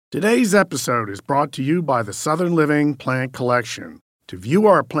Today's episode is brought to you by the Southern Living Plant Collection. To view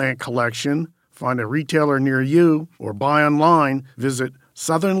our plant collection, find a retailer near you, or buy online, visit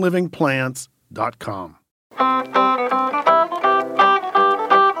southernlivingplants.com.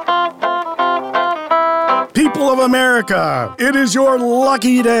 People of America, it is your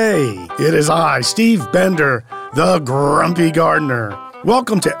lucky day. It is I, Steve Bender, the Grumpy Gardener.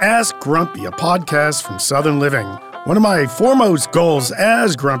 Welcome to Ask Grumpy, a podcast from Southern Living. One of my foremost goals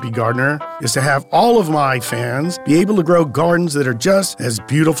as Grumpy Gardener is to have all of my fans be able to grow gardens that are just as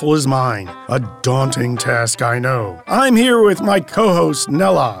beautiful as mine. A daunting task, I know. I'm here with my co-host,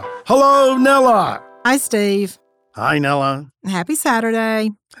 Nella. Hello, Nella. Hi, Steve. Hi, Nella. Happy Saturday.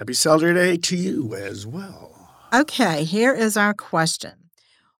 Happy Saturday to you as well. Okay, here is our question.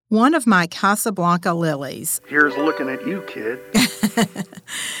 One of my Casablanca lilies, Here's looking at you, kid.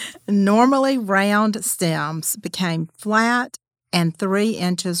 normally round stems became flat and 3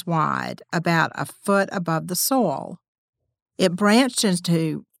 inches wide, about a foot above the soil. It branched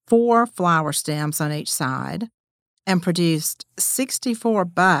into 4 flower stems on each side and produced 64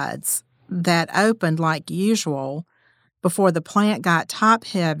 buds that opened like usual before the plant got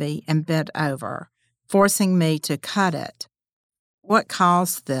top-heavy and bent over, forcing me to cut it. What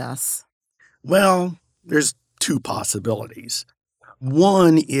caused this? Well, there's 2 possibilities.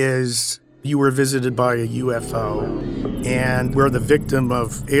 One is you were visited by a UFO and we're the victim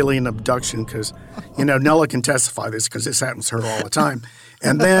of alien abduction because, Nella can testify this because this happens to her all the time.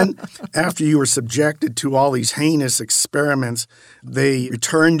 And then after you were subjected to all these heinous experiments, they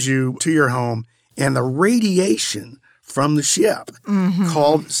returned you to your home and the radiation from the ship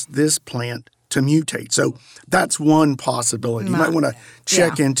caused this plant to mutate. So that's one possibility. You might want to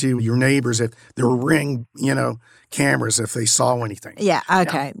check into your neighbors if their Ring, cameras if they saw anything. Yeah,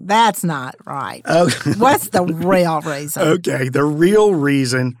 okay. Yeah. That's not right. Okay. What's the real reason? Okay, the real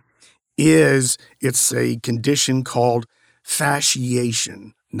reason is it's a condition called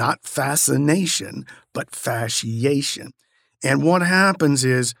fasciation. Not fascination, but fasciation. And what happens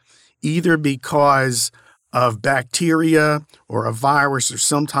is either because of bacteria or a virus, or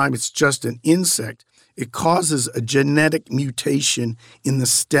sometimes it's just an insect, it causes a genetic mutation in the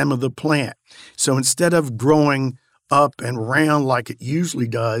stem of the plant. So instead of growing up and round like it usually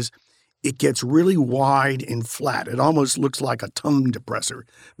does, it gets really wide and flat. It almost looks like a tongue depressor,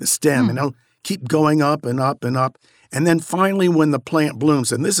 the stem, and it'll keep going up and up and up. And then finally when the plant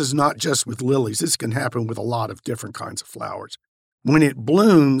blooms, and this is not just with lilies, this can happen with a lot of different kinds of flowers. When it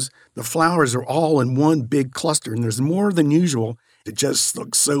blooms, the flowers are all in one big cluster, and there's more than usual. It just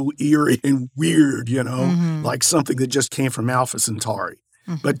looks so eerie and weird, like something that just came from Alpha Centauri.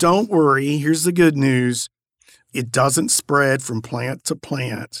 But don't worry, here's the good news. It doesn't spread from plant to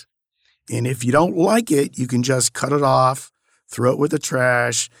plant. And if you don't like it, you can just cut it off, throw it with the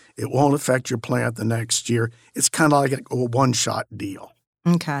trash. It won't affect your plant the next year. It's kind of like a one-shot deal.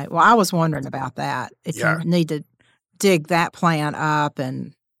 Okay. Well, I was wondering about that. If you need to dig that plant up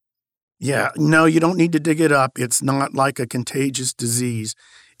and... Yeah, no, you don't need to dig it up. It's not like a contagious disease.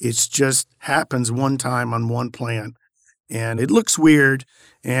 It just happens one time on one plant. And it looks weird,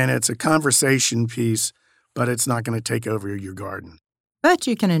 and it's a conversation piece, but it's not going to take over your garden. But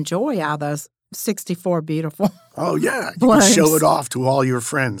you can enjoy all those 64 beautiful Oh, yeah. You blooms. can show it off to all your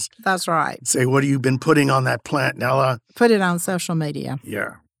friends. That's right. Say, what have you been putting on that plant, Nella? Put it on social media.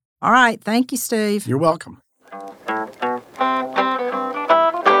 Yeah. All right. Thank you, Steve. You're welcome.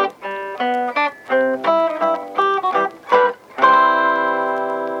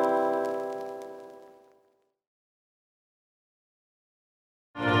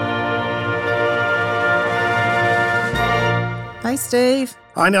 Hey, Steve.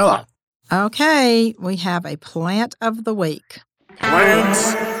 Hi, Nella. Okay, we have a plant of the week.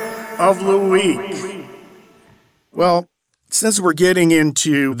 Plants of the week. Well, since we're getting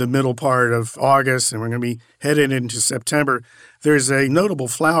into the middle part of August and we're going to be headed into September, there's a notable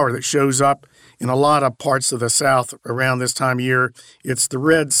flower that shows up in a lot of parts of the South around this time of year. It's the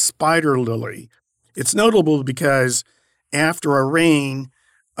red spider lily. It's notable because after a rain,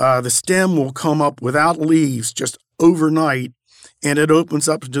 the stem will come up without leaves just overnight, and it opens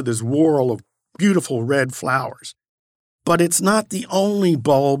up into this whorl of beautiful red flowers. But it's not the only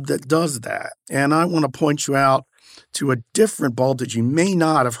bulb that does that. And I want to point you out to a different bulb that you may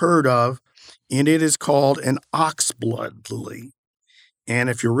not have heard of, and it is called an oxblood lily. And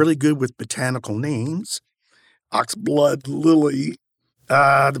if you're really good with botanical names, oxblood lily,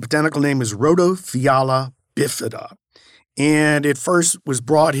 the botanical name is Rhodophylla bifida. And it first was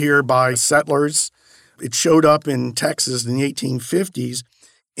brought here by settlers. It showed up in Texas in the 1850s,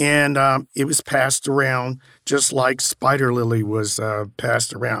 And it was passed around just like spider lily was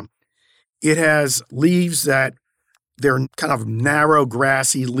passed around. It has leaves that they're kind of narrow,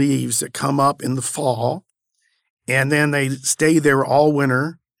 grassy leaves that come up in the fall, and then they stay there all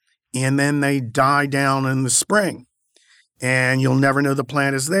winter, and then they die down in the spring, and you'll never know the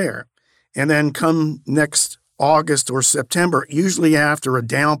plant is there. And then come next August or September, usually after a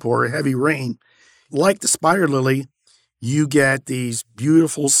downpour, a heavy rain, like the spider lily, you get these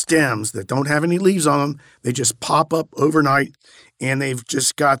beautiful stems that don't have any leaves on them. They just pop up overnight, and they've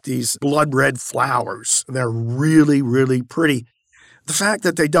just got these blood red flowers. They're really, really pretty. The fact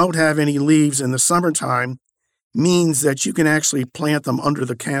that they don't have any leaves in the summertime means that you can actually plant them under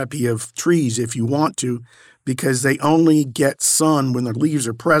the canopy of trees if you want to, because they only get sun when the leaves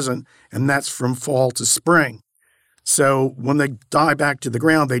are present, and that's from fall to spring. So when they die back to the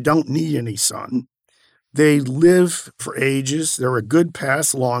ground, they don't need any sun. They live for ages. They're a good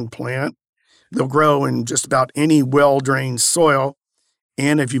pass-along plant. They'll grow in just about any well-drained soil.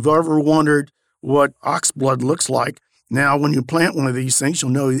 And if you've ever wondered what oxblood looks like, now when you plant one of these things,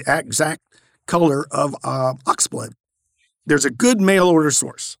 you'll know the exact color of oxblood. There's a good mail order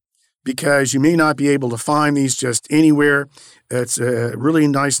source because you may not be able to find these just anywhere. It's a really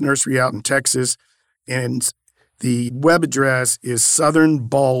nice nursery out in Texas, and the web address is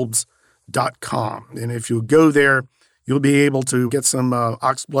southernbulbs.com. And if you go there, you'll be able to get some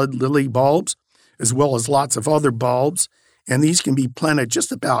oxblood lily bulbs, as well as lots of other bulbs. And these can be planted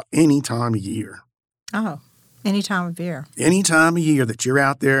just about any time of year. Oh, any time of year. Any time of year that you're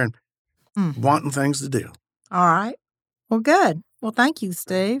out there and wanting things to do. All right. Well, good. Well, thank you,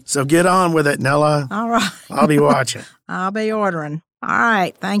 Steve. So get on with it, Nella. All right. I'll be watching. I'll be ordering. All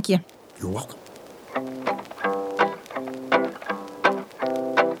right. Thank you. You're welcome.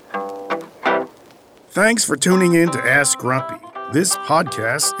 Thanks for tuning in to Ask Grumpy. This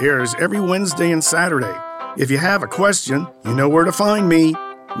podcast airs every Wednesday and Saturday. If you have a question, you know where to find me.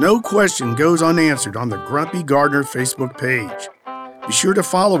 No question goes unanswered on the Grumpy Gardener Facebook page. Be sure to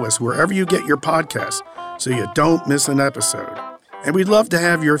follow us wherever you get your podcasts so you don't miss an episode. And we'd love to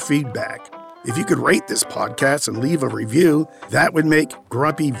have your feedback. If you could rate this podcast and leave a review, that would make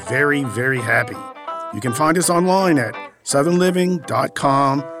Grumpy very, very happy. You can find us online at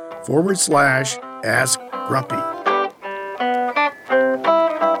southernliving.com/Ask Grumpy.